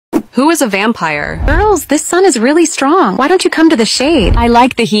Who is a vampire? Girls, this sun is really strong. Why don't you come to the shade? I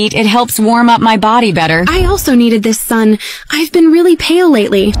like the heat. It helps warm up my body better. I also needed this sun. I've been really pale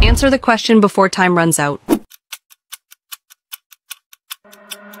lately. Answer the question before time runs out.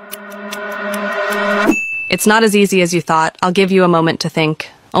 It's not as easy as you thought. I'll give you a moment to think.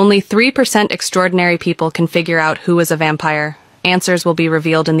 Only 3% extraordinary people can figure out who is a vampire. Answers will be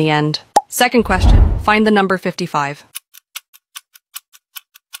revealed in the end. Second question. Find the number 55.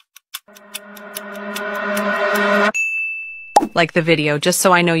 Like the video, just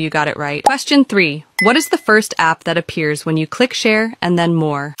so I know you got it right. Question 3. What is the first app that appears when you click share and then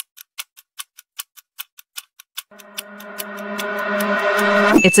more?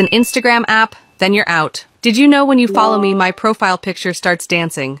 It's an Instagram app, then you're out. Did you know when you follow me, my profile picture starts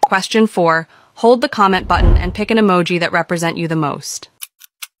dancing? Question 4. Hold the comment button and pick an emoji that represents you the most.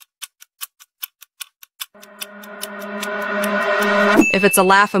 If it's a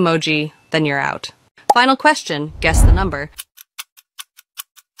laugh emoji, then you're out. Final question. Guess the number.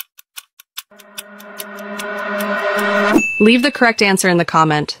 Leave the correct answer in the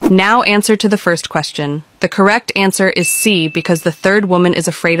comment. Now answer to the first question. The correct answer is C because the third woman is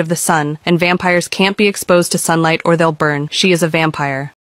afraid of the sun, and vampires can't be exposed to sunlight or they'll burn. She is a vampire.